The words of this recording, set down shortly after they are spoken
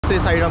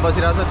चाहिँ साइडमा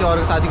बसिरहेको छ, त्यो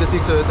अर्को साथीको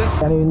चिक्स हो यो चाहिँ।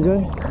 Can you enjoy?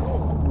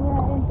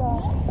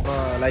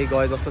 लाइक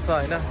गए जस्तो छ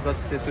होइन, जस्ट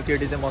त्यसको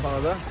केटी चाहिँ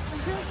मसँग छ।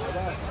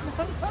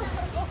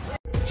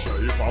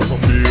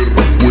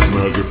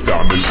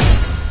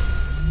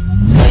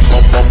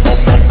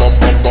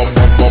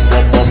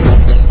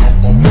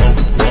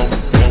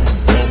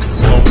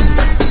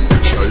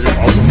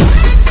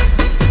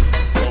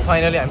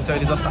 फाइनली हामी चाहिँ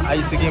अहिले जस्तो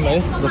आइसक्यौँ है,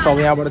 जस्तो अब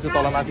यहाँबाट चाहिँ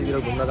तल माथितिर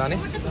घुम्न जाने।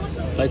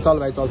 भाइ चल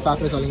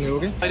साथमै चलिने हो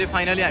कि। अहिले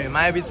फाइनली हामी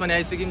माया बिच पनि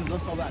आइसक्यौँ,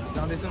 जस्ट अब हामी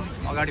जाँदैछौँ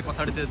अगाडि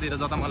पछाडितिर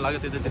जता मन लाग्यो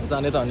त्यतातिर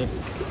जाने त अनि।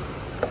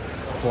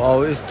 वाउ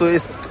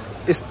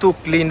यस्तो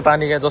क्लिन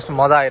पानी क्या, जस्तो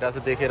मजा आइरहेको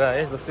छ देखेर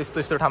है। जस्तो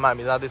यस्तो ठाउँमा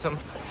हामी जाँदैछौँ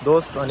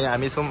दोस्त, अनि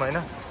हामी छौँ होइन,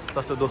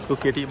 जस्तो दोस्तको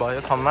केटी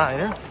भयो छम्मा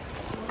होइन,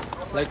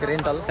 लाइक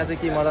रेन्टल। त्यहाँ चाहिँ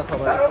के मजा छ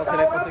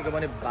भने कसैको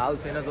पनि बाल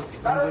छैन, जस्ट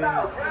इन्जोइङ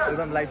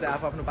एकदम लाइफलाई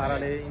आफ्नो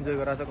पाराले इन्जोय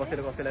गरिरहेको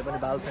छ, कसैलाई पनि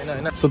बाल छैन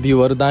होइन। सो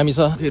भ्यूहरू दामी छ,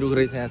 रुख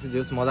रहेछ यहाँ चाहिँ,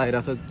 जस मजा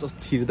आइरहेछ। जस्ट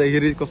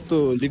छिर्दाखेरि कस्तो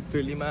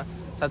लिटरलीमा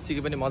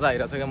साँच्चीकै पनि मजा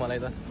आइरहेछ क्या मलाई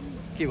त,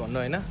 के भन्नु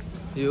होइन।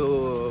 यो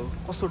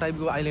कस्तो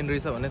टाइपको आइल्यान्ड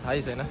रहेछ भन्ने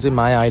थाहै छैन। चाहिँ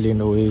माया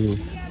आइल्यान्ड हो यो।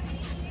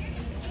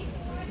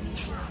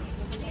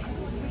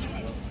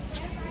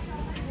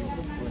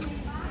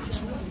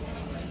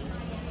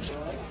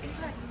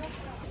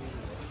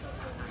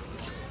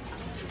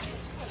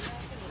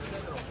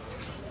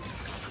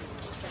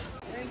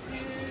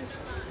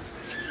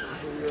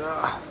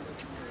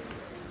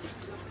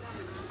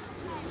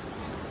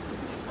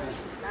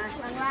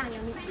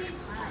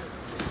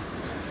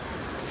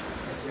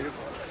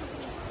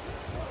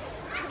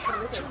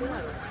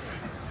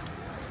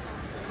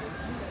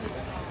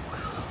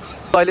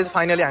 अहिले चाहिँ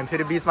फाइनली हामी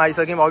फेरि बिचमा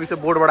आइसक्यौँ। अघि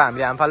चाहिँ बोर्डबाट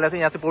हामीले हाम फाल्दा थियो,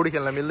 यहाँ चाहिँ पौडी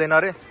खेल्न मिल्दैन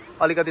अरे,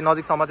 अलिकति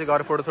नजिकसम्म चाहिँ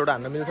गएर फोटोसोटो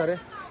हान्न मिल्छ अरे।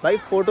 भाइ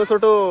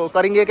फोटोसोटो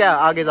करेंगे क्या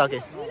आगे जाके?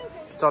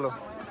 चलो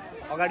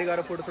अगाडि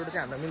गएर फोटोसोटो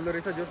चाहिँ हान्न मिल्दो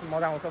रहेछ, जो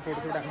मजा आउँछ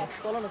फोटोसोटो हान्न।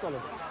 चलो न चलो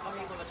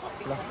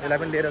ल, यसलाई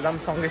पनि लिएर जाऊँ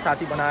सँगै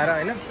साथी बनाएर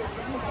होइन।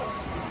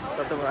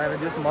 जस्तो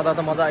जस मजा त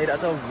मजा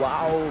आइरहेछ,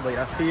 वाउ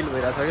भइरहेको फिल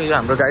भइरहेछ क्या। यो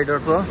हाम्रो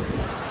गाइडर्स हो,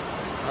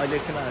 अहिले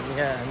एकछिनमा हामी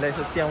यहाँ हामीलाई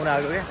यसो चियाउन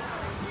आएको क्या।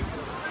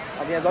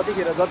 अब यहाँ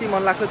जतिखेर जति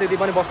मन लाग्छ त्यति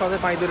पनि बस्न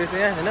चाहिँ पाइँदो रहेछ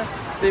यहाँ होइन।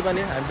 त्यही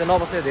पनि हामी त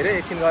नबस्ने धेरै,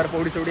 एकछिन गएर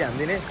पौडी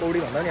हान्दिने। पौडी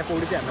भन्दा पनि यहाँ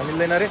पौडी चाहिँ हान्न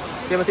मिल्दैन अरे,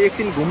 त्यसमा चाहिँ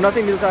एकछिन घुम्न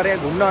चाहिँ मिल्छ अरे,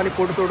 घुम्न अनि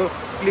फोटोसोटो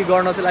क्लिक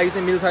गर्न चाहिँ लागि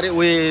चाहिँ मिल्छ अरे।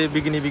 वे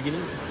बिगिनी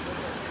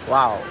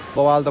वाउ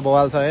बवाल त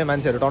बवाल छ है,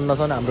 मान्छेहरू टन्न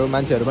छन्, हाम्रो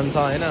मान्छेहरू पनि छ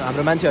होइन।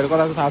 हाम्रो मान्छेहरू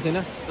कता छ थाहा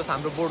छैन, जस्तो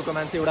हाम्रो बोर्डको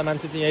मान्छे एउटा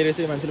मान्छे चाहिँ यहीँ रहेछ,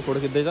 यो मान्छेले फोटो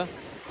खिच्दैछ।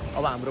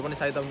 अब हाम्रो पनि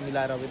सायद अब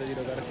मिलाएर अब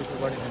यतातिर गएर खिच्नु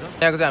पर्ने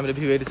हुन्छ। त्यहाँको चाहिँ हामीले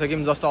भ्यू हेरिसक्यौँ,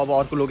 जस्तो अब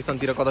अर्को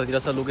लोकेसनतिर कतातिर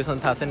छ लोकेसन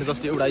थाहा छैन।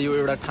 जस्तो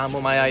एउटा ठाउँ हो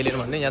माया आइल्यान्ड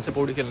भन्ने, यहाँ चाहिँ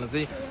पौडी खेल्न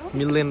चाहिँ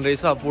मिल्दैन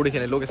रहेछ। पौडी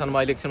खेल्ने लोकेसनमा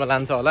अहिले एकछिनमा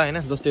लान्छ होला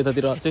होइन। जस्तो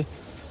यतातिर चाहिँ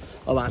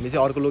अब हामी चाहिँ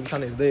अर्को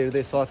लोकेसन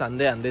हेर्दै सस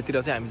हान्दैतिर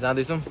चाहिँ हामी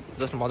जाँदैछौँ,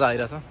 जस्तो मजा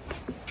आइरहेछ।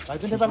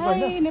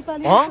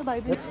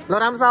 ल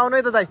राम्रोसँग आउनु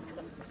है त दाइ,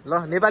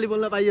 ल नेपाली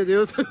बोल्न पाइयो जे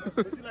होस्।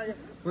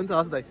 हुन्छ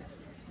हस् दाइ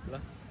ल।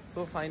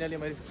 सो फाइनली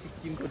मैले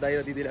सिक्किमको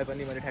दाइ र दिदीलाई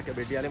पनि मैले ठ्याक्क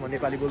भेटिहालेँ। म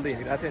नेपाली बोल्दै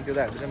हिँडिरहेको थिएँ, त्यो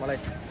दाइहरूले चाहिँ मलाई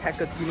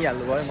ठ्याक्क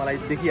चिनिहाल्नु भयो, मलाई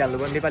देखिहाल्नु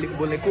भयो नेपाली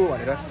बोल्ने को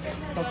भनेर।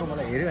 टक्क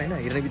मलाई हेऱ्यो होइन,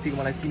 हेर्ने बित्तिकै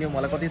मलाई चिन्यो।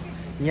 मलाई कति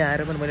यहाँ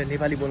आएर पनि मैले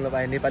नेपाली बोल्न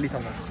पाएँ,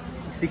 नेपालीसँग,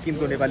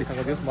 सिक्किमको नेपालीसँग,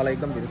 जस मलाई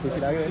एकदम धेरै खुसी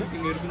लाग्यो होइन।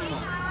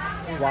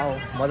 वाउ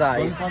मजा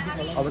आयो।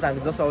 अब त हामी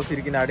जस्तो अब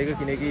फिर्किन आँटेको,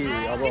 किनकि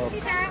अब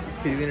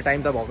फिर्किने टाइम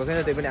त भएको छैन,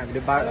 त्यही पनि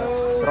हामीले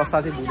रस्ता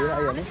चाहिँ भुलेर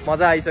आइहाल्यौँ।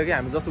 मजा आइसक्यो,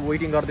 हामी जस्तो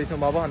वेटिङ गर्दैछौँ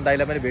अब। अनि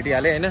दाइलाई पनि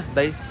भेटिहालेँ होइन।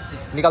 दाइ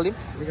निकालिदिउँ।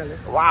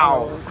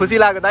 वाउ खुसी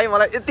लाग्यो दाइ,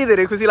 मलाई यति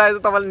धेरै खुसी लाग्यो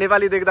तपाईँले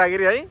नेपाली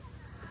देख्दाखेरि है।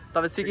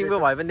 तपाईँ सिक्किमको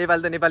भए पनि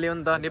नेपाली त नेपाली हो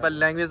नि त, नेपाली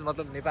ल्याङ्ग्वेज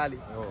मतलब नेपाली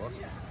हो,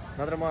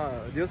 नत्र म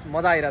जस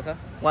मजा आइरहेछ।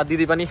 उहाँ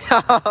दिदी पनि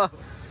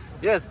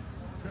यस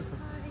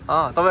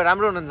तपाईँ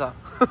राम्रो हुनुहुन्छ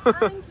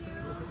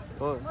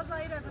हो,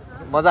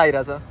 मजा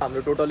आइरहेछ।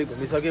 हाम्रो टोटली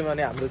घुमिसक्यौँ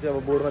अनि हाम्रो चाहिँ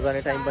अब बोर्डमा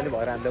जाने टाइम पनि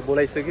भएर हामीलाई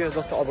बोलाइसक्यो।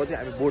 जस्तो अब चाहिँ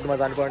हामी बोर्डमा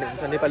जानुपर्ने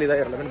हुन्छ। नेपाली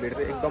दाइहरूलाई पनि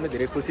भेट्दै एकदमै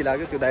धेरै खुसी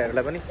लाग्यो। त्यो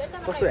दाइहरूलाई पनि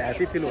कस्तो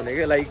ह्याप्पी फिल हुने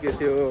क्या, लाइक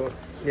त्यो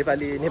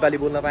नेपाली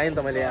बोल्न पाएँ नि त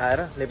मैले आएर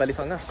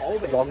नेपालीसँग।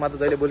 भ्लगमा त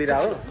जहिले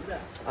बोलिरहेको,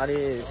 अनि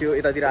त्यो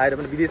यतातिर आएर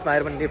पनि विदेशमा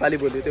आएर पनि नेपाली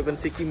बोल्यो, त्यो पनि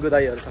सिक्किमको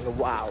दाइहरूसँग।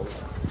 वाउ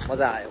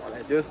मजा आयो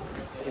मलाई। जस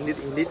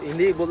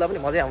हिन्दी बोल्दा पनि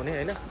मजा आउने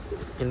होइन।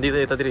 हिन्दी त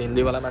यतातिर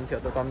हिन्दीवाला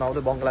मान्छेहरू त टन्न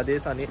आउँदै,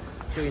 बङ्गलादेश अनि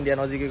त्यो इन्डिया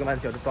नजिकैको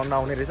मान्छेहरू टन्न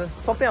आउने रहेछ,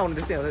 सबै आउने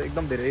रहेछ।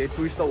 एकदम धेरै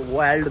टुरिस्ट त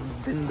वाइल्ड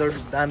डेन्जर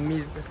दामी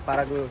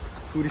पाराको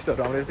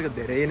टुरिस्टहरू आउने रहेछ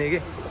धेरै नै कि।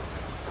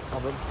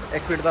 अब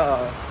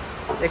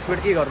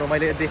एक्सपेक्ट के गर्नु,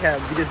 मैले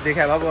विदेश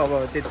देखाए भए अब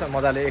त्यति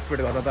मजाले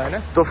एक्सपेक्ट गर्नु त होइन।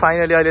 त्यो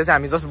फाइनली अहिले चाहिँ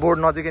हामी जस्ट बोर्ड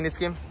नजिकै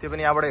निस्क्यौँ। त्यो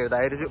पनि यहाँबाट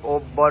हेर्दाखेरि चाहिँ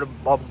ओभर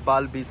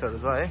बब्बाल बिचहरू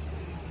छ है,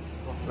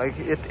 लाइक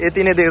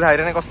यति नै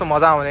देख्दाखेरि नै कस्तो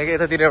मजा आउने कि।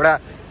 यतातिर एउटा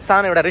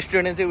सानो एउटा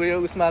रेस्टुरेन्ट चाहिँ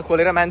उसमा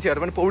खोलेर मान्छेहरू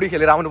पनि पौडी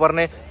खेलेर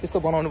आउनुपर्ने त्यस्तो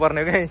बनाउनु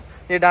पर्ने क्या।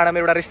 यही डाँडामा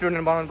एउटा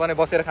रेस्टुरेन्ट बनाउनु पर्ने,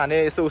 बसेर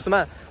खाने यसो, उसमा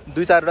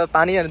 2-4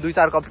 पानी अनि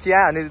 2-4 कप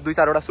चिया अनि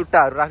 2-4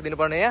 सुट्टाहरू राखिदिनु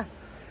पर्ने यहाँ।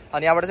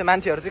 अनि यहाँबाट चाहिँ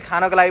मान्छेहरू चाहिँ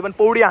खानको लागि पनि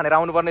पौडी हानेर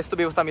आउनुपर्ने, यस्तो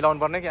व्यवस्था मिलाउनु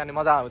पर्ने कि। अनि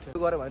मजा आउँथ्यो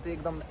गऱ्यो भने चाहिँ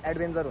एकदम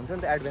एडभेन्चर हुन्छ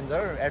नि त।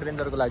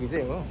 एडभेन्चरको लागि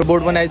चाहिँ हो।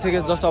 बोर्ड पनि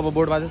आइसक्यो, जस्ट अब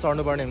बोर्डमा चाहिँ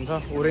चढ्नुपर्ने हुन्छ,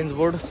 ओरेन्ज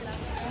बोर्ड।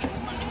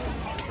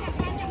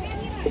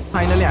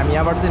 फाइनली हामी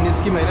यहाँबाट चाहिँ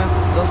निस्क्यौँ होइन।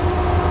 जस्ट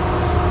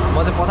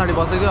म चाहिँ पछाडि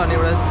बसेको, अनि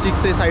एउटा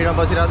चिक्स चाहिँ साइडमा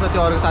बसिरहेको छ,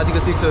 त्यो अर्को साथीको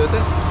चिक्स हो यो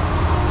चाहिँ।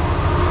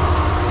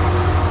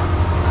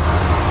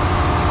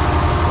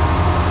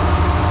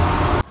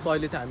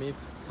 अहिले चाहिँ हामी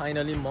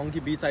फाइनली मङ्की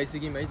बीच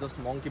आइसक्यौँ है जस्ट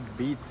मङ्की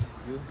बीच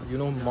यु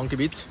नो मङ्की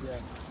बीच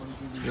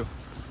यो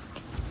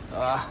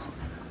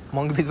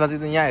मङ्की बीचमा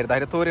चाहिँ यहाँ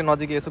हेर्दाखेरि थोरै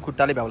नजिकै यसो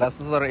खुट्टाले भ्याउला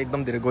जस्तो तर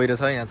एकदम धेरै गहिरो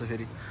छ यहाँ चाहिँ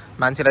फेरि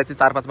मान्छेलाई चाहिँ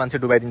 4-5 मान्छे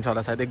डुबाइदिन्छ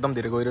होला सायद एकदम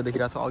धेरै गहिरो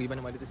देखिरहेको छ अघि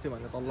पनि मैले त्यस्तै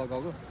भनेर तल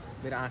गएको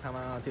मेरो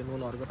आँखामा त्यो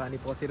नुनहरूको पानी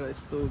पसेर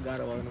यस्तो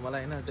गाह्रो भयो भने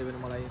मलाई होइन त्यही भएर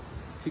मलाई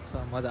ठिक छ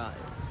मजा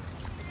आयो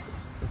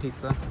ठिक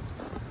छ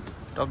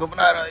टक्क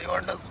बनाएर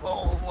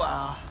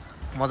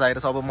मजा आएर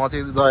अब म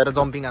चाहिँ गएर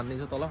जम्पिङ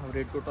हानिदिन्छु तल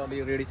टोटली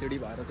रेडी सेडी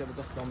भएर चाहिँ अब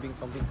जस्ट जम्पिङ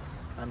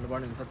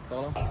हान्नुपर्ने हुन्छ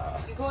तल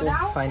सो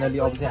फाइनली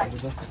अब चाहिँ हामी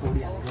जस्ट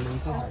पौडी हान्नुपर्ने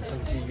हुन्छ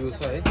हामीसँग चाहिँ यो छ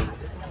है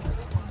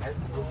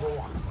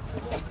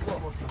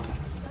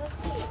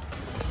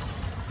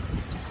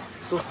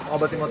सो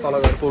अब चाहिँ म तल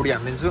गएर पौडी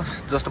हानिदिन्छु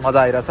जस्ट मजा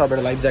आइरहेको छ अब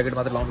एउटा लाइफ ज्याकेट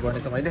मात्रै लाउनु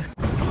पर्नेछ मैले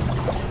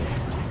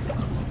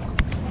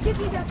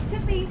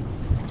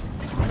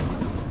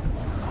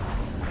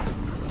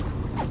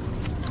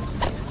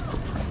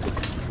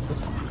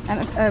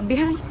And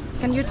behind,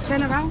 can you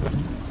turn around?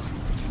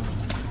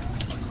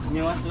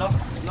 You want lock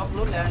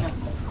load there?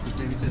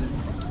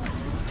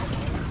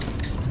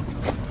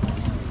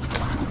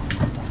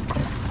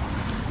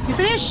 You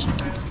finish?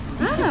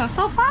 Ah,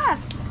 so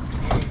fast.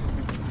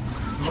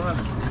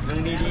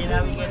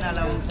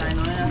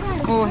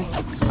 Oh,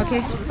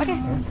 okay, okay.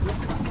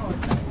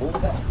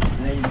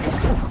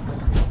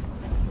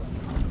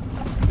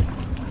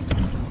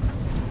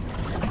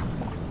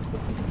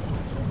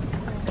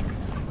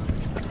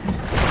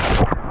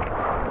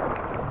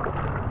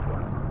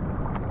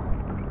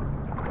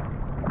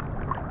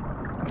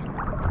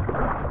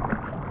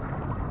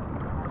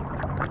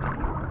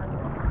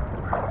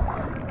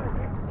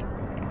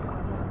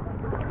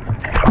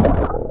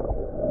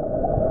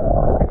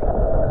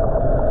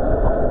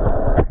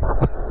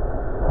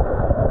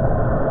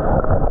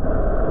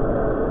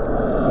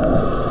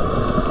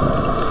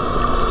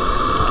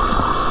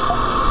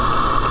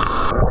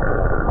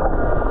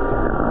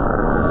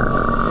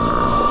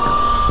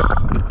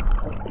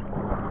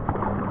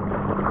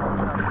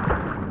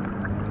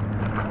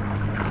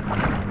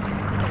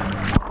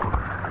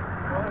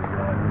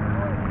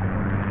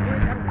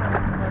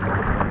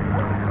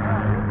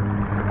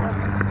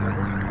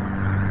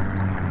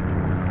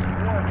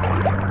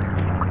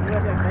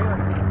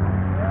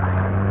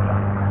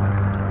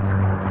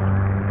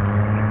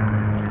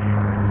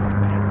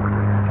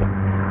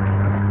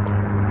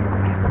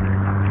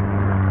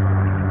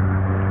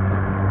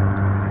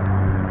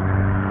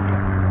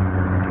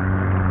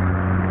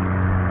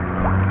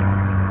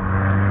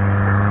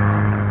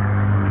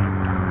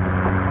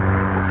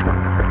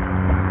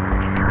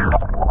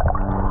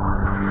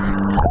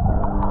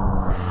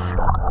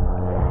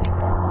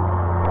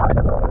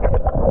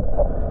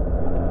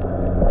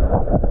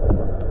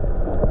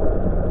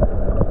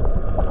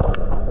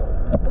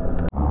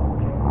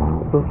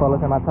 तल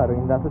चाहिँ माछाहरू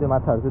हिँडिरहेको छ त्यो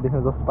माछाहरू चाहिँ देख्न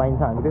जस्तो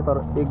पाइन्छ हामीले तर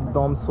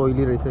एकदम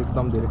सोइली रहेछ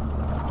एकदम धेरै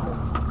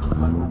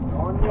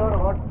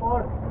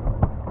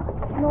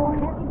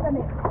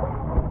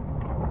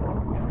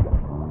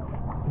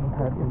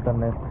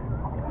इन्टरनेट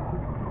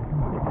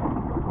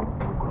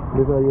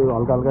यो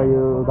हल्का हल्का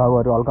यो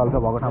घाउहरू हल्का हल्का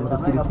भएको ठाउँमा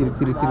चाहिँ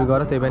चिरिक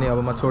गरेर त्यही पनि अब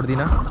म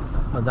छोड्दिनँ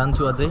म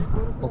जान्छु अझै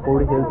म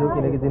पौडी खेल्छु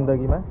किनकि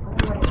जिन्दगीमा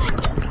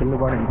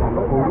खेल्नुपर्ने हुन्छ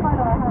हाम्रो पौडी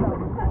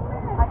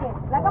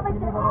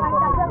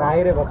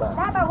Naire kota.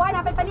 Dapat wine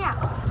apa tadi ya?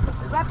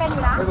 Wine penอ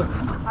ยู่นะ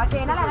โอเค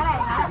นั่นแหละ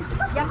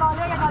ยังกอเ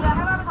รือใ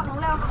ห้ว่าไปขับลง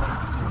เร็ว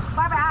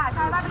ว่ายไปใ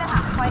ช่ว่ายไปเลยค่ะ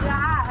ปล่อยเรือ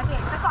โอเค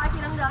ไปเกาะสี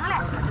เหลืองๆนั่นแหล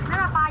ะนั่น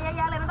น่ะปลาเย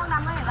อะๆเลยไม่ต้องด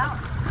ำเลยเห็นแล้ว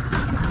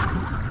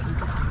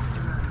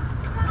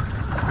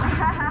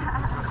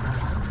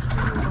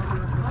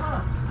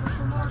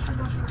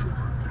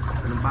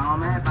ขนมปังเอา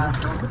ไหมปลา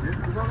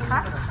ฮ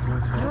ะ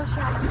No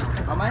shark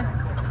เอาไหม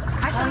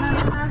Actually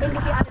in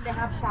the other they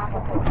have shark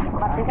also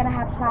but they're gonna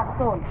have shark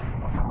zone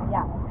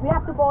Yeah, we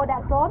have to go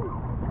that zone.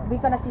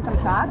 We're gonna see some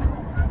shark,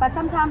 but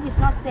sometimes it's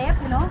not safe,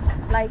 you know.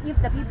 Like if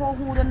the people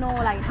who don't know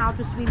like how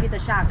to swim with the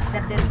shark,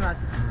 that's dangerous.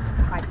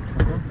 Like.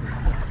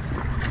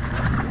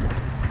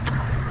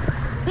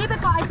 พี่ไป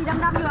เกาะไอ้สีด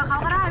ำๆอยู่กับเขา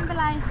ก็ได้ไม่เป็น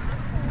ไร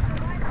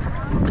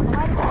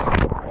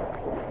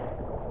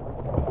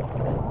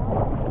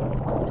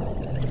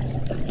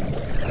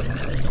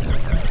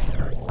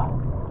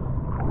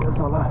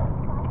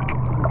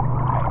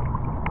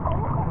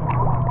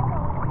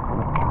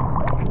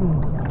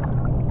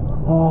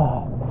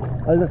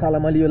अहिले साला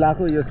मैले यो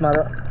लाएको यसमा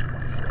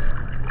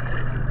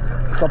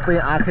सबै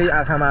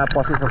आँखामा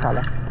पसेछ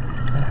साला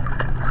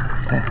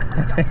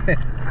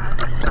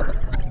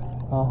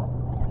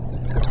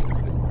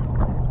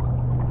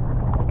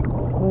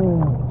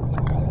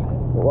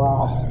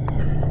वाह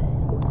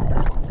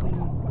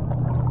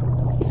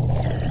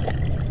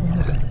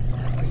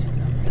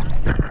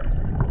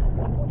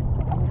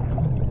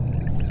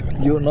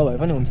यो नभए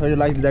पनि हुन्छ यो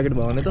लाइफ ज्याकेट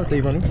भयो भने त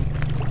त्यही पनि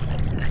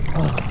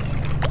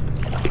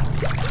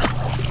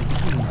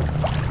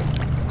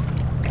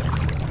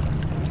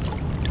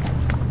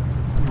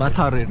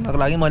माछाहरू हेर्नको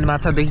लागि मैले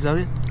माछा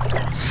देखिसकेँ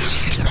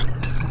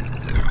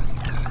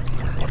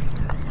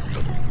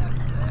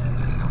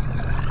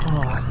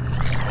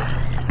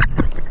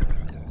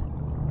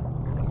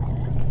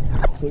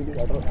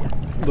शैलीबाट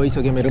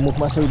गइसक्यो मेरो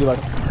मुखमा शैलीबाट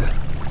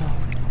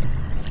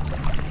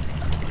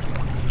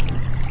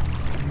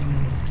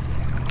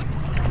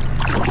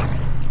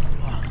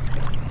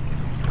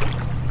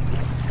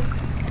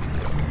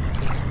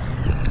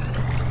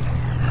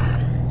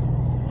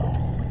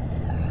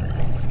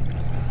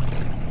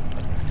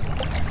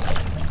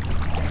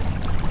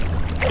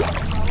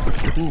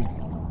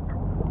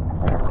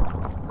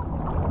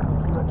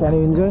Can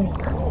you enjoy?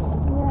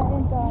 Yeah,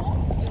 enjoy.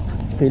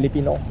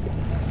 Filipino.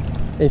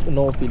 If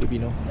no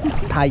Filipino.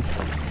 Thai.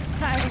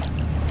 Hi.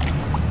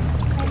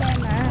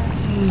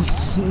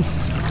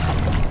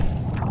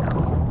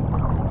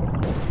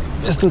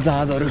 यस्तो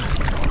जहाजहरू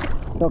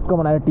टक्क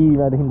बनाएर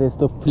टिभीमा देखिन्थ्यो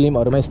यस्तो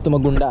फिल्महरूमा यस्तोमा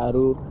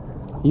गुन्डाहरू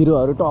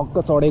हिरोहरू टक्क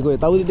चढेको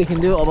यताउति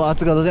देखिन्थ्यो अब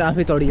आजकल चाहिँ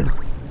आफै चढियो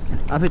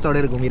आफै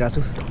चढेर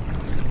घुमिरहेको छु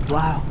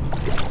वाह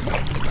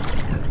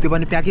त्यो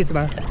पनि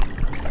प्याकेजमा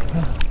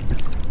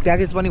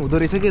प्याकेज पनि हुँदो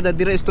रहेछ कि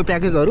यतातिर यस्तो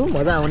प्याकेजहरू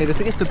मजा आउने रहेछ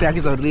कि यस्तो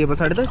प्याकेजहरू लिए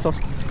पछाडि त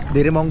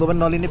धेरै महँगो पनि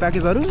नलिने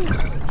प्याकेजहरू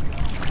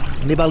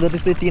नेपालको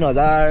त्यस्तै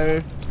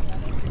 3000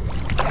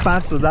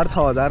 5000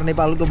 6000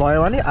 नेपालको भयो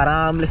भने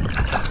आरामले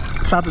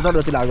 7000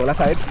 जति लाग्यो होला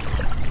सायद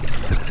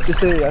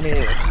त्यस्तै अनि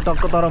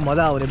टक्क तर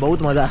मजा आउने बहुत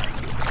मजा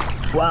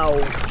वाउ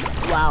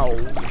वाउ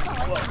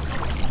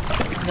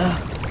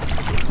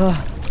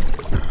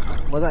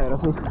मजा आएर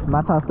छु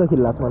माछा जस्तो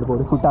खिल्लास मैले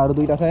पऱ्यो खुट्टाहरू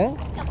दुईवटा छ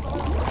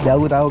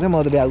भ्यागुता हो क्या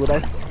म त भ्यागुता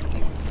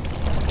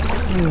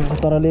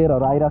तर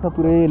लेयरहरू आइरहेछ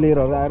पुरै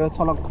लेयरहरू आएर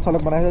छलक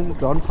छलक बनाएछ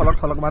झन् छलक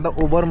छलकमा त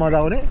ओभर मजा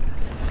आउने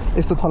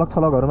यस्तो छलक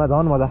छलकहरूमा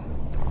झन् मजा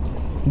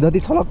जति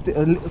छलक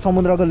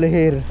समुद्रको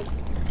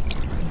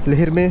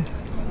लेहेरमे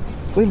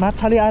कोही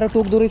माछाले आएर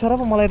टोक्दो रहेछ र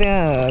मलाई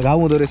त्यहाँ घाउ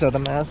हुँदो रहेछ त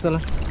माछाला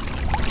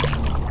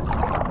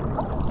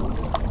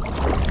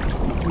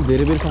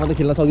धेरै बेरसम्म त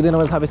खेल्न सकिँदैन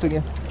मैले थाहा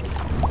पाइसक्यो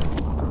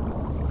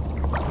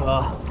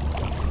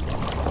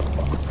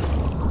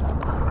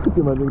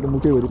त्यो मान्छे एकदम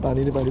मुखैभरि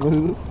पानी नै पानी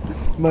बस्छ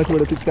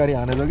माथिबाट पिचकारी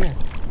हानेछ क्या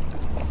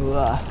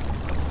वाह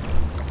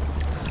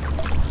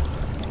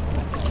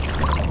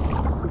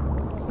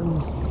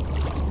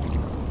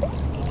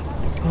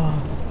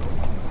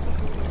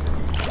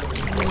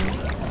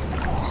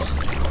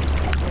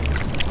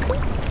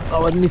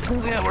अब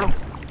निस्किन्छ यहाँबाट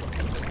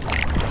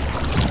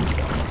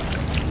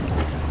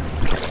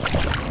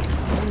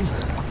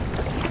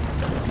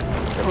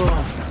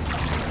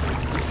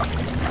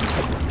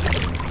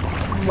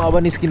अब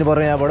निस्किनु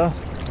पर्यो यहाँबाट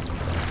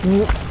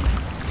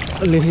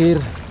लेहेर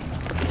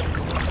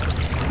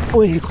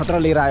ओए खतरा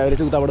लिएर आयो अरे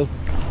चाहिँ उताबाट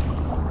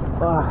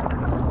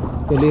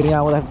त्यो लिएर यहाँ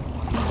आउँदा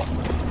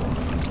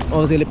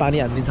अब त्यसले पानी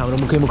हालिदिन्छ हाम्रो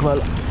मुखमा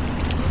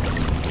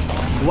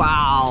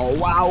वाउ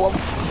वाउ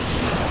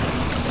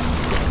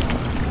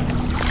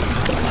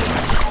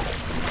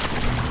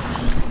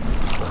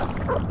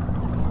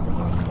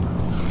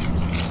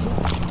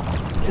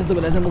यस्तो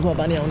बेला चाहिँ मुखमा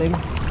पानी आउने कि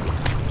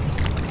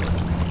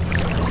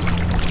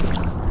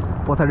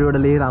पछाडिबाट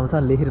लेहेर आउँछ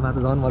लेहेरमा त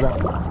झन् मजा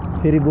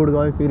फेरि बोट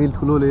गयो फेरि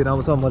ठुलो लिएर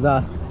आउँछ मजा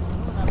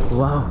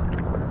वाउ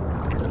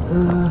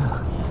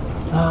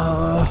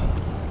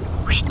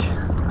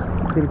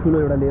फेरि ठुलो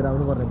एउटा लिएर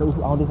आउनु पर्ने त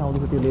आउँदैछ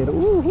त्यो लिएर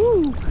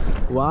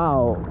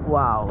वाउ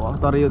वाउ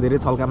तर यो धेरै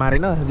छल्का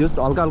मारेन जस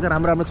हल्का हल्का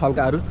राम्रो राम्रो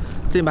छल्काहरू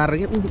चाहिँ मारेर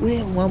कि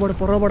उहाँबाट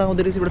परबाट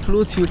आउँदै रहेछ एउटा ठुलो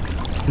थियो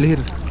लिएर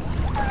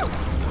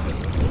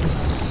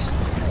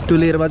त्यो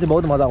लिएरमा चाहिँ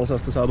बहुत मजा आउँछ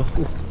जस्तो छ अब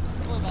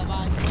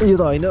यो त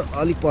होइन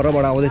अलिक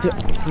परबाट आउँदै थियो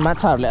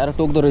माछाहरूले आएर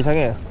टोक्दो रहेछ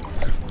क्या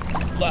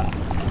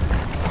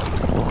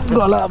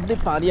गला अपने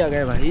पानी आ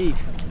गया भाई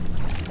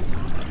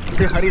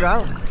हरी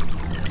राम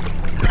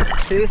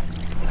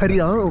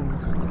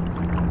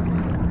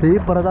हे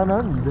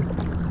प्रदानंद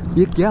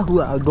ये क्या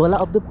हुआ गला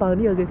अब तो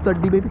पानी आ गया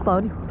चड्डी में भी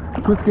पानी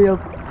घुस गया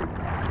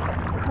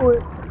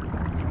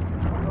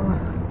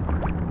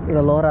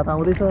एउटा लहरा त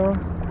आउँदैछ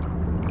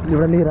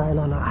एउटा लिएर आयो ल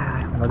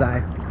मजा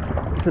आयो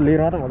यसो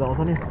लिएर त मजा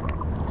आउँछ नि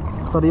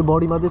तर यो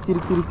बडीमा चाहिँ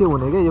चिरिक चिरिक चाहिँ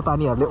हुने क्या यो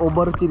पानीहरूले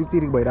ओभर चिरिक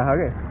चिरिक भइरहेको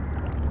क्या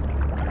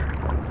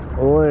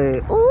ओए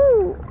ओ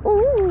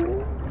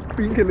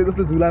पिङ खेल्ने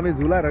जस्तो झुलामै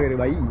झुला रहेछ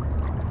भाइ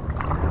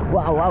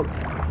वाउ वाउ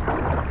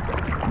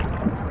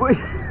ओए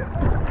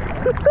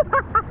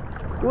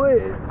ओए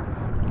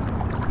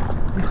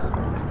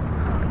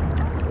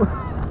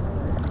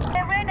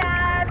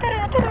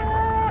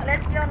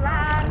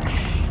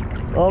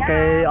ओके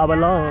अब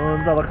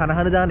लन्च अब खाना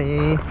खानु जाने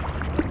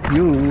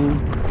यो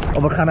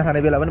अब खाना खाने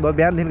बेला पनि भयो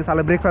बिहानदेखिको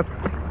साला ब्रेकफास्ट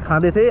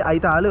खाँदै थिएँ आइ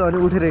त हाल्यो अनि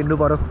उठेर हिँड्नु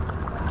पऱ्यो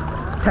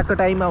ठ्याक्क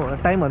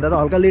टाइमभन्दा त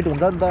हल्का लेट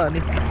हुन्छ नि त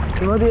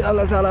अनि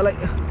अल्ला सालालाई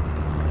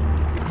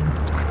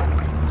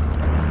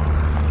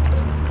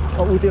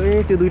अब त्यो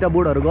त्यो दुईवटा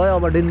बोर्डहरू गयो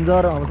अब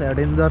डेन्जर आउँछ यहाँ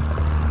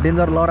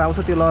डेन्जर लहर आउँछ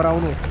त्यो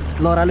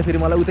लहराले फेरि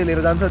मलाई उतै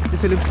लिएर जान्छ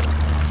त्यसैले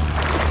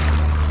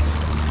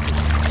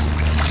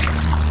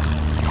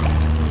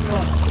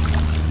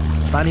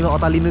पानीमा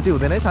अतालिनु चाहिँ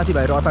हुँदैन है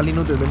साथीभाइहरू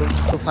अतालिनु चाहिँ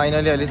हुँदैन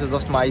फाइनली अहिले चाहिँ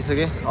जस्टमा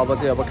आइसकेँ अब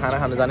चाहिँ अब खाना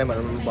खानु जाने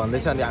भनेर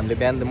भन्दैछ अनि हामीले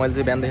मैले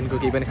चाहिँ बिहानदेखिको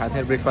केही पनि खाएको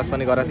थिएँ ब्रेकफास्ट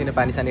पनि गरेको थिएन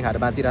पानी सानी खाएर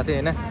बाँचिरहेको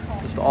थिएँ होइन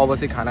जस्तो अब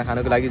चाहिँ खाना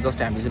खानुको लागि जस्ट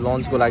हामीले चाहिँ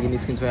लन्चको लागि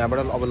निस्किन्छौँ यहाँबाट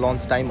अब लन्च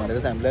टाइम भनेर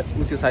चाहिँ हामीलाई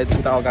त्यो सायद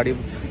उता अगाडि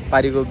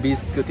पारीको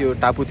बिचको त्यो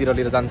टापुतिर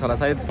लिएर जान्छ होला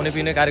सायद। कुनै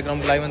पिउने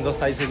कार्यक्रमको लागि पनि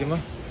जस्ट आइसक्यो म।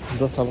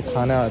 जस्ट अब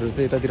खानाहरू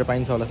चाहिँ यतातिर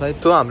पाइन्छ होला सायद।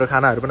 त्यो हाम्रो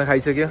खानाहरू पनि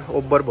खाइसक्यो।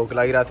 ओभर भोक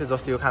लागिरहेको थियो।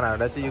 जस्ट यो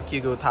खानाहरूलाई चाहिँ यो के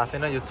हो थाहा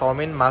छैन। यो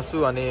चाउमिन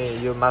मासु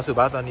अनि यो मासु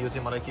भात अनि यो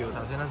चाहिँ मलाई के हो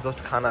थाहा छैन।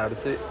 जस्ट खानाहरू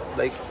चाहिँ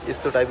लाइक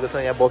यस्तो टाइपको छ।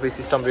 यहाँ बफे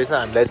सिस्टम रहेछ।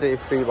 हामीलाई चाहिँ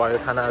फ्री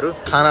भयो खानाहरू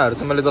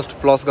चाहिँ मैले जस्ट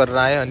प्लस गरेर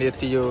आएँ। अनि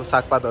यति यो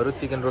सागपातहरू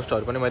चिकन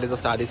रोस्टहरू पनि मैले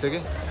जस्ट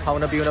हालिसकेँ।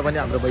 खाउन पिउन पनि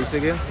हाम्रो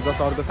भइसक्यो। जस्ट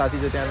अर्को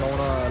साथी चाहिँ त्यहाँ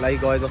नुहाउन लागि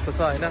गए जस्तो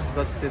छ होइन।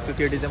 जस्ट त्यसको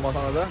केटी चाहिँ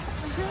मसँग छ।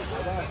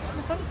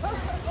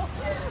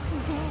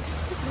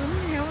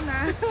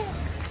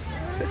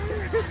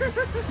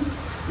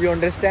 You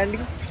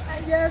understanding?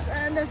 Yes,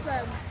 I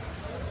understand.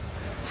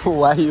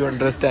 Why you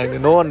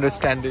understanding? No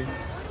understanding.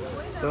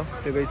 So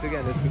त्यो गइसक्यो।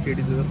 अनि त्यसको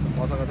केटी चाहिँ जस्तो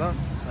मसँग छ।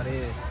 अनि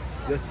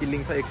जो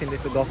चिल्लिङ छ एकछिन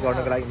त्यस्तो गफ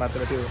गर्नको लागि मात्र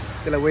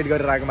त्यसलाई वेट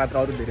गरेर आएको मात्र।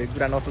 अरू धेरै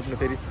कुरा नसोच्नु।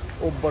 फेरि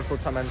ओभर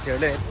सोच्छ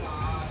मान्छेहरूले।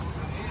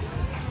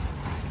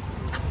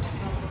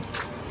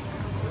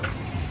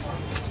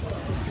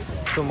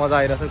 सो मजा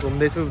आइरहेको छ।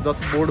 घुम्दैछु।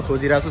 जस्ट बोर्ड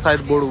खोजिरहेको छु।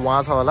 सायद बोर्ड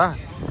वहाँ छ होला।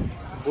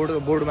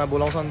 बोर्डमा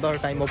बोलाउँछ नि त।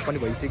 टाइम अफ पनि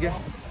भइसक्यो।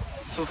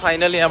 सो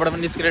फाइनली यहाँबाट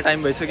पनि निस्किने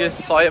टाइम भइसक्यो।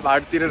 100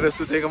 भाटतिर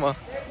सुतेको म।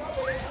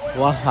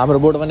 वहाँ हाम्रो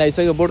बोर्ड पनि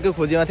आइसक्यो। बोर्डकै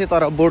खोजीमा थिएँ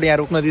तर बोर्ड यहाँ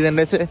रोक्न दिँदैन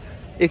रहेछ।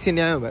 एकछिन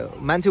यहाँ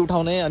मान्छे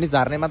उठाउने अनि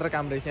झार्ने मात्र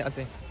काम रहेछ यहाँ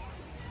चाहिँ।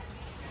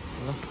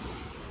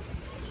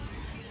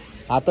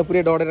 हात त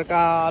पुरै डढेर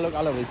कालो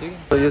कालो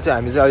भइसक्यो। यो चाहिँ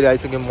हामी चाहिँ अहिले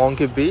आइसक्यो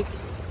मङ्की बिच।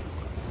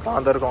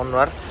 बाँदरको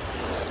अनुहार।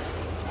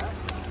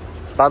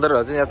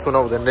 बाँदरहरू चाहिँ यहाँ छुन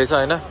हुँदैन रहेछ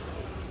होइन।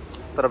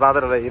 तर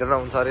बाँदरहरूलाई हेरेर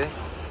हुन्छ अरे।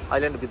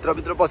 आइल्यान्ड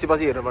भित्र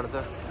पछि हेर्नुपर्छ।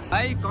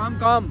 भाइ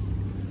कम।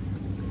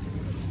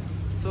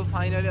 सो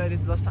फाइनली अहिले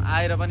जस्ट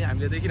आएर पनि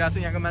हामीले देखिरहेको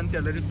छौँ यहाँको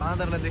मान्छेहरूले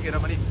बाँदरलाई देखेर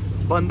पनि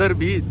बन्दर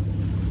बिच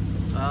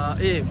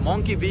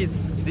monkey beach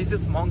this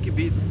is monkey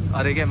बिच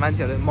अरे क्या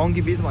मान्छेहरूले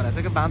मङ्की बिच भनेको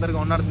छ क्या। बाँदरको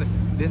अनुहार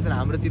देश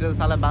हाम्रोतिर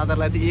साला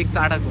बाँदरलाई त एक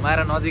चाँटा घुमाएर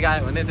नजिक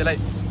आयो भने त्यसलाई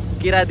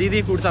केरा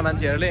दिदी कुट्छ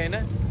मान्छेहरूले होइन।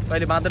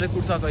 कहिले बाँदरले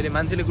कुट्छ कहिले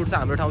मान्छेले कुट्छ।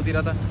 हाम्रो ठाउँतिर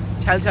त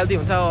छ्यालछ्याल्ती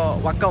हुन्छ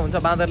वाक्क हुन्छ।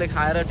 बाँदरले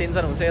खाएर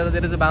टेन्सन हुन्छ।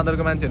 यतातिर चाहिँ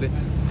बाँदरको मान्छेहरूले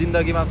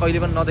जिन्दगीमा कहिले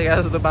पनि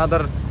नदेखाएको जस्तो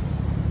बाँदर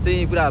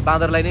चाहिँ पुरा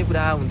बाँदरलाई नै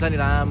पुरा हुन्छ नि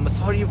राम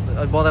सरी।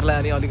 बाँदरलाई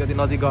अनि अलिकति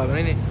नजिक गयो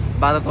भने नि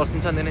बाँदर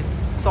तर्सिन्छ नि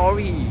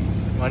सरी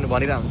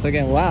भनिरहेको हुन्छ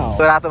क्या। वाउ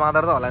रातो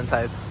बाँदर त होला नि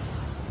सायद।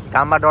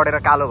 घाममा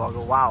डढेर कालो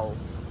भएको। वाउ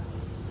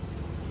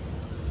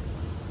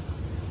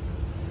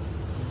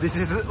दिस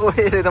इज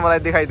ओले त मलाई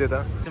देखाइदियो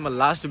त। म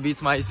लास्ट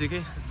बिचमा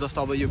आइसकेँ। जस्ट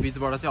अब यो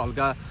बिचबाट चाहिँ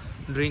हल्का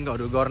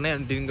ड्रिङ्कहरू गर्ने।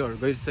 अनि ड्रिङ्कहरू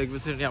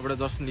गरिसकेपछि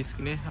यहाँबाट जस्ट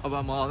निस्किने। अब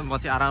म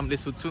चाहिँ आरामले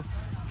सुत्छु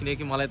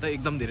किनकि मलाई त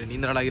एकदम धेरै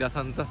निन्द्रा लागिरहेछ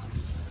नि त।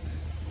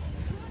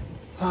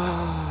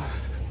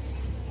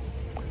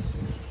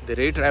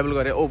 धेरै ट्राभल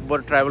गरेँ।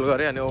 ओभर ट्राभल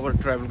गरेँ। अनि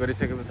ओभर ट्राभल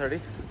गरिसके पछाडि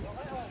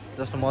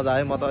जस्ट मजा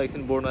आयो। म त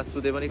एकछिन बोर्डमा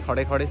सुतेँ पनि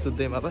खडे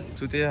सुत्दैमा त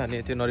सुतेँ।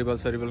 अनि त्यो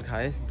नरिवल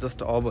खाएँ।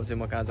 जस्ट अब चाहिँ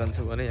म कहाँ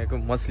जान्छु भने यहाँको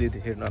मछली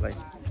हेर्नलाई।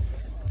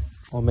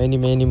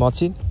 मेनी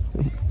मछली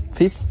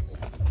फिस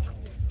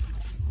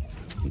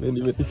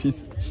मेनी फिस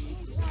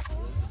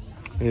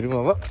हेरौँ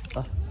अब।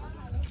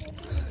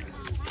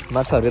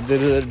 माछाहरू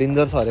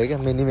डेन्जर छ अरे क्या।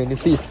 मेनी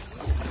फिस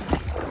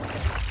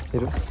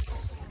हेरौँ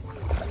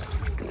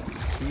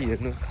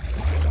हेर्नु।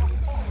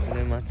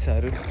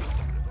 माछाहरू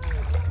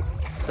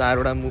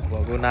 4वटा मुख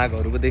भएको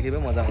नागहरूको देखे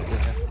पनि मजा आउँछ।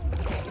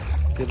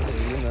 त्यो पनि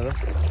हेर्नु न त।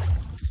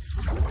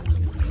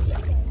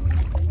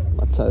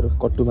 माछाहरू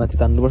कट्टुमाथि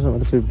तान्नुपर्छ। म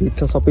त फेरि भिज छ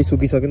सबै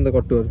सुकिसक्यो नि त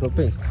कट्टुहरू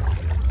सबै।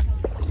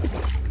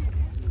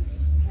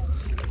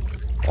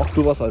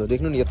 अक्टोपसहरू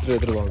देख्नु नि यत्रो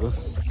भएको।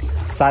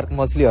 सार्क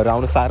मछलीहरू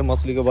आउनु। सार्क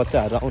मछलीको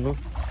बच्चाहरू आउनु।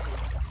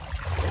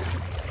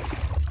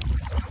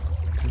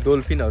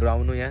 डोल्फिनहरू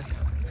आउनु। यहाँ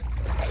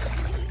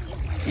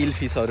इल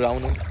फिसहरू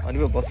आउनु। अनि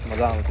बस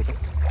मजा आउँछ त।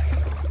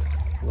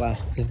 वाह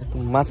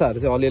माछाहरू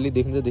चाहिँ अलिअलि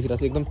देखिरहेको छ।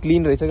 एकदम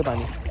क्लिन रहेछ क्या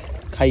पानी।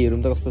 खाइहरू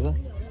पनि त कस्तो छ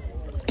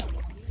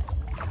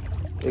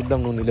एकदम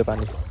नुनिलो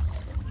पानी।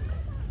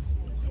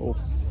 ओ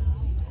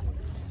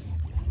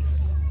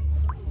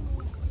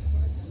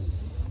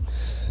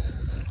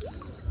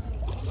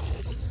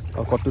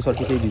कट्टु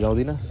सट्टु केही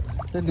भिजाउँदिनँ।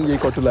 यही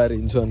कट्टु लाएर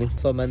हिँड्छु। अनि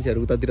सब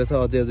मान्छेहरू उतातिर छ।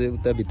 अझै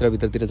उता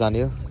भित्रतिर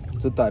जाने हो।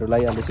 जुत्ताहरू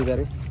लगाइहाल्दैछु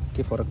क्यारे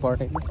के फरक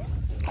पर्दैन।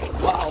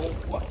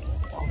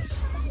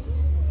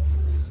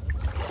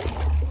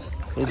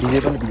 ए भिजे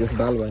पनि भिजेछ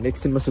दाल भएन।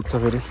 एकछिनमा सुक्छ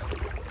फेरि।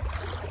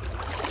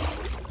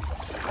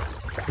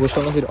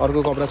 होसँग फेरि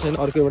अर्को कपडा छैन।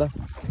 अर्को एउटा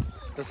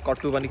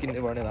कट्टु पनि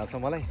किन्ने पर्ने भएको छ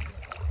मलाई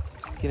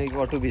किनकि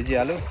कट्टु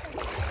भिजिहाल्यो।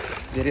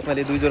 धेरै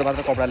मैले 2 जोडा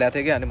मात्र कपडा ल्याएको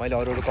थिएँ कि। अनि मैले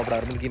अरू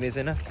कपडाहरू पनि किनेको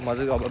छैन। म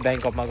चाहिँ अब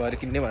ब्याङ्ककमा गएर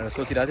किन्ने भनेर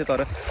सोचिरहेको थिएँ।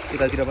 तर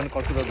यतातिर पनि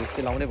कट्टु र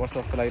धुप्पे लाउनै पर्छ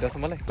जस्तो लागिरहेछ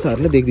मलाई।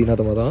 साह्रै देख्दिनँ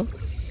त म त।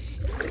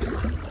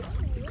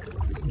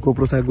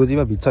 गोप्रोसँग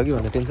गोजीमा भिज्छ कि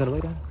भनेर टेन्सन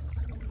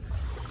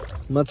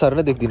भइरहेको। माछाहरू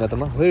नै देख्दिनँ त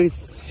म। वेयर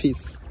इज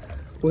फिस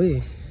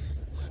ओए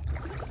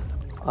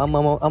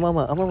आमामा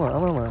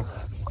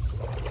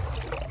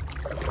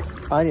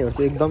पानीहरू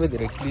चाहिँ एकदमै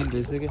धेरै क्लिन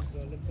रहेछ क्या।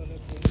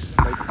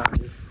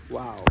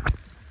 वाउ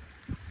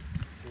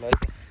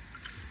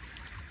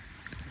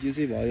यो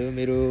चाहिँ भयो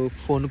मेरो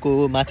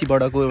फोनको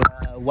माथिबाटको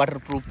एउटा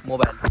waterproof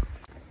mobile.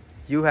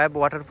 You have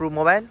waterproof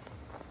mobile.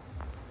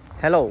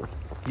 Hello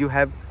you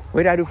have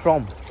where are you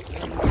from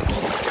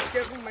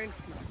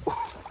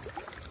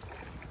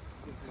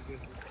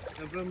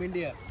from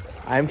India.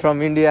 I am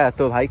from India.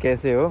 तो भाई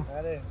कैसे हो?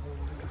 अरे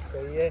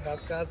सही है। आप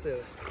कहाँ से हो?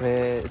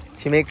 मैं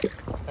छिमेक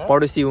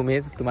पड़ोसी हूँ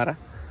मैं तुम्हारा,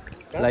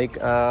 लाइक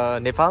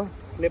नेपाल।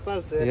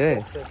 नेपाल से? ये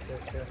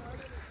अच्छा।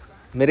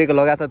 मेरे को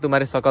लगा था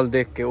तुम्हारे शक्ल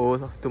देख के ओ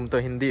तुम तो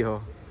हिंदी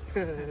हो।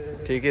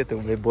 ठीक है,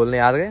 तुम बोलने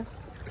आ गए।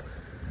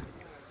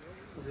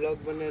 ब्लॉग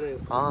बने रहे?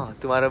 हाँ,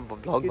 तुम्हारा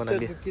ब्लॉग बना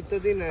लिया। कितने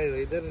दिन आए हो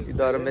इधर?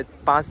 इधर मैं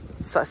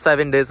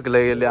 5-7 डेज के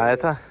लिए आया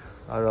था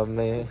और अब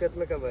मैं फुकेट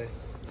में कब आए?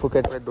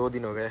 फुकेट में 2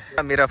 दिन हो गए।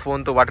 मेरा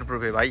फोन तो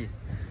वाटरप्रूफ है भाई।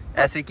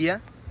 ऐसे किया,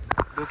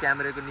 2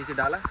 कैमरे को नीचे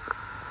डाला,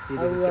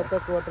 हुआ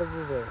तक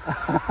वाटरप्रूफ है।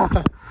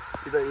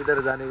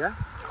 इधर जाने का,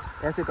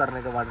 ऐसे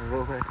करने का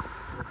वाटरप्रूफ है।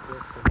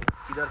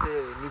 इधर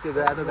से नीचे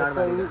गया तो गाड़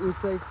मारेगा। उस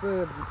साइड पे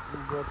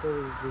वाटर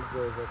घुस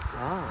जाएगा।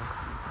 हाँ,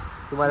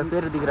 तुम्हारा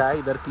पैर दिख रहा है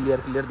इधर,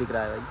 क्लियर दिख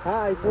रहा है भाई।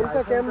 हाँ, आईफोन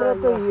का कैमरा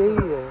तो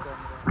यही है।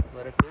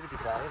 तुम्हारा पैर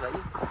दिख रहा है भाई,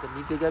 तो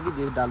नीचे का भी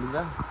देख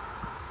डालूंगा।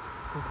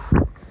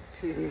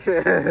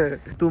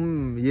 तुम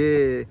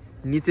ये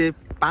नीचे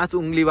 5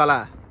 उंगली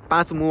वाला,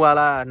 5 मुंह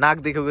वाला नाक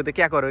देखोगे तो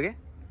क्या करोगे?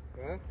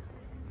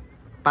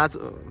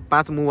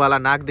 5 मुंह वाला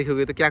नाक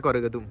देखोगे तो क्या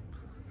करोगे तुम?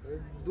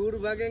 दूर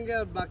भागेंगे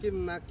और बाकी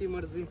नाक की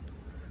मर्जी।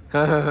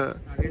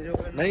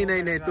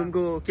 नहीं,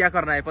 तुमको क्या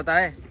करना है पता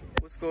है?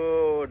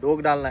 उसको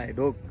ढोक डालना है,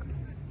 ढोक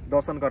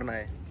दर्शन करना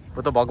है।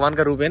 वो तो भगवान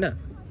का रूप है ना।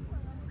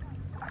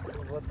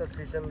 वो तो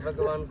कृष्ण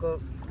भगवान को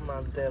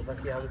मानते हैं,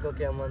 बाकी हमको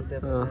क्या मानते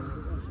हैं?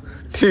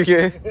 ठीक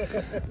है,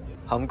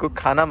 हमको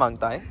खाना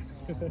मांगता है,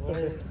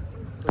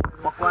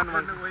 पकवान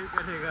मांगता वही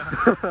करेगा।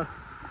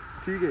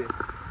 ठीक है,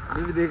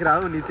 मैं भी देख रहा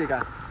हूँ नीचे का।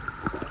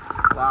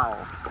 वाओ।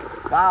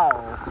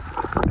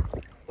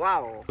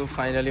 तो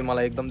फाइनली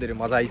मलाई एकदम धेरै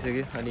मजा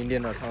आइसक्यो। अनि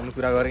इन्डियनहरूसँग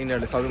कुरा गरेँ,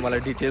 यिनीहरूले सबै मलाई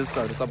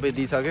डिटेल्सहरू सबै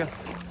दिइसक्यो।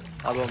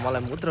 अब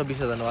मलाई मूत्र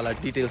विसर्जनवाला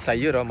डिटेल्स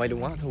चाहियो र मैले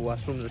वहाँ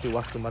वासरुम र त्यो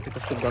वासरुममा चाहिँ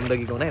कस्तो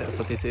गन्दगी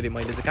गनाइरहेको छ। त्यसैले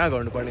मैले चाहिँ कहाँ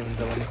गर्नुपर्ने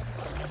हुन्छ भने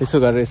यसो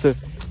गरेर यसो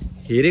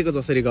हेरेको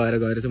जसरी गएर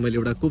चाहिँ मैले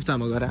एउटा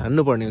कुप्चामा गएर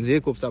हान्नुपर्ने हुन्छ। यो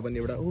कुप्चा पनि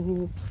एउटा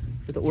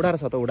यो त उडार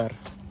छ त उडार।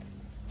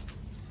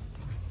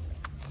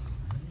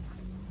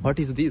 What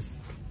is this?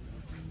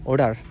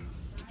 उडार।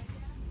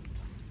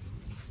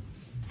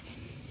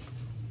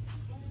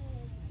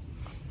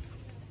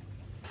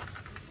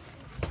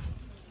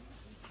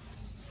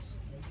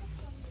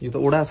 यो त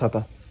उडा छ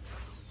त,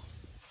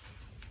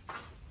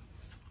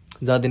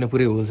 जाँदैन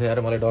पुरै होल छ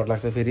यार। मलाई डर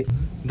लाग्छ फेरि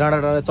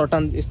डाँडा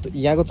चट्टान, यस्तो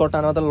यहाँको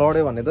चट्टानमा त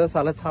लड्यो भने त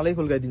साला छालै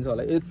खुल्काइदिन्छ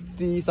होला।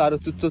 यति साह्रो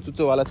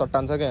चुच्चो वाला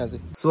चट्टान छ क्या यहाँ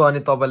चाहिँ। सो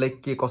अनि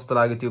तपाईँलाई के कस्तो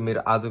लाग्यो त्यो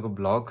मेरो आजको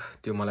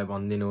ब्लग, त्यो मलाई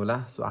भनिदिनु होला।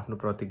 सो आफ्नो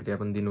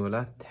प्रतिक्रिया पनि दिनु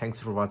होला।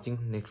 Thanks for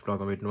watching. नेक्स्ट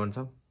ब्लगमा भेट्नुहुन्छ।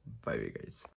 By by guys.